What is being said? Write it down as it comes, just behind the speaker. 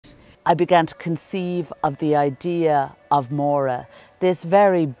I began to conceive of the idea of Maura, this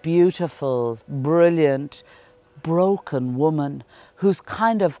very beautiful, brilliant, broken woman who's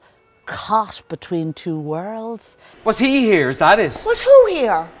kind of caught between two worlds. Was he here, is that it? Was who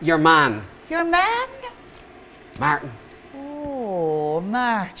here? Your man. Your man? Martin. Oh,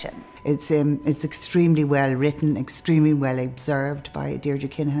 Martin. It's extremely well written, extremely well observed by Deirdre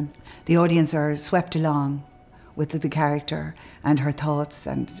Kinahan. The audience are swept along with the character and her thoughts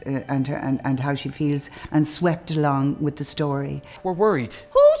and how she feels, and swept along with the story. We're worried.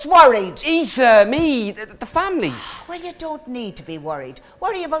 Who's worried? Isa, me, the family. Well, you don't need to be worried.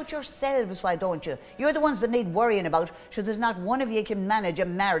 Worry about yourselves, why don't you? You're the ones that need worrying about, so there's not one of you can manage a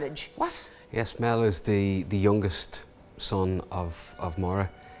marriage. What? Yes, Mel is the youngest son of Maura,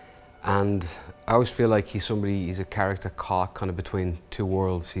 and I always feel like he's a character caught kind of between two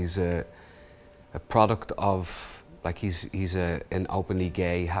worlds. He's a product of, like, he's an openly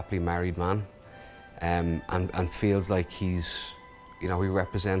gay, happily married man, and feels like he's, you know, he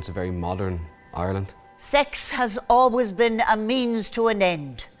represents a very modern Ireland. Sex has always been a means to an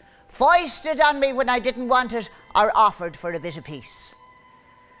end, foisted on me when I didn't want it, or offered for a bit of peace.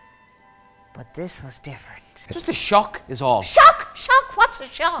 But this was different. Just a shock is all. Shock? Shock? What's a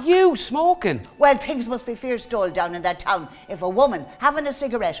shock? You smoking. Well, things must be fierce dull down in that town if a woman having a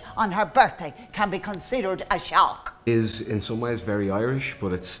cigarette on her birthday can be considered a shock. Is in some ways very Irish,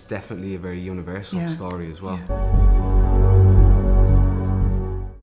 but it's definitely a very universal story as well. Yeah.